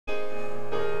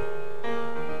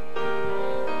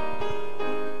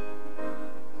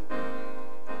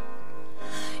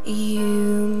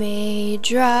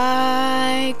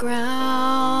dry ground,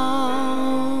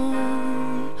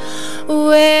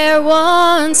 where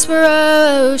once were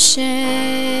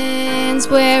oceans,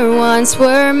 where once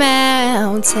were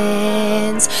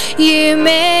mountains, you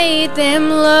made them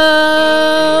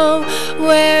low.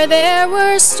 Where there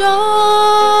were stones,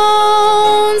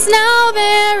 now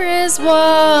there is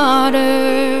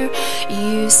water.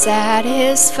 You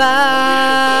satisfy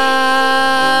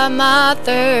my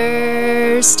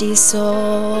thirsty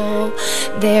soul.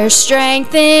 There's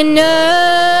strength in knowing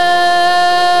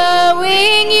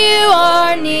you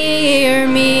are near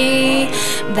me,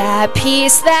 that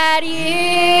peace that you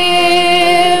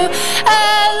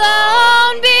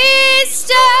alone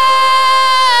bestow.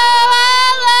 I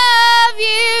love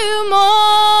you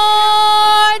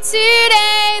more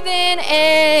today than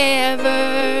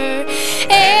ever,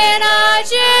 and I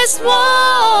just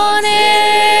wanted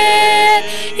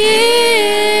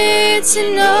you to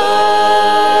know.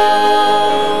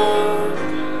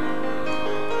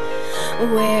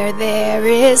 Where there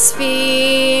is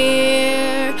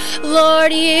fear,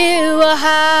 Lord, you will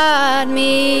hide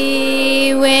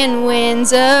me. When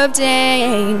winds of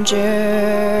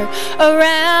danger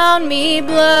around me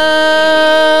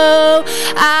blow,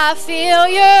 I feel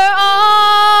your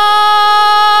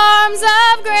arms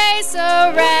of grace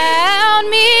around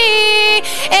me,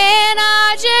 and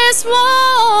I just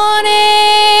wanted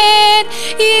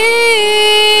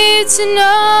you to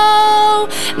know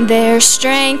there's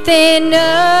strength in knowing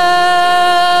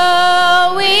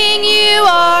you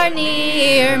are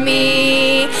near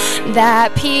me,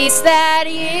 that peace that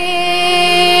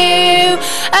you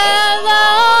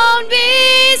alone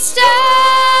bestow.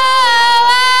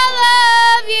 I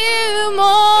love you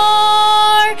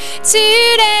more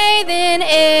today than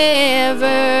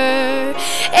ever,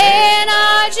 and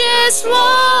I just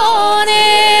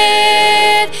wanted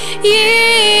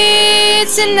you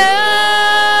to know.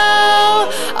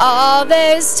 All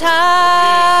those times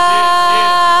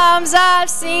I've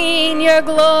seen your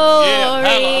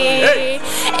glory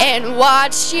and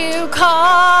watched you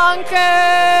conquer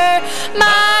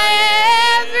my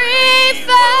every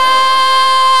foe.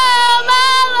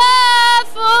 My love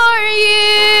for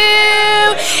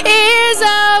you is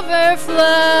overflowing,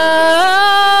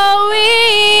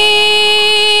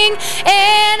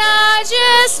 and I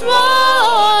just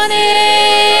wanted,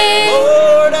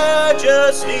 Lord, I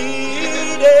just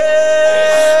need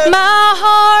it. my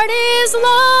heart is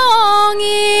longing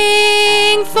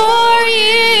for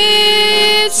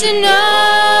you to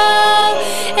know,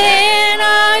 and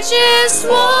I just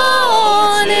want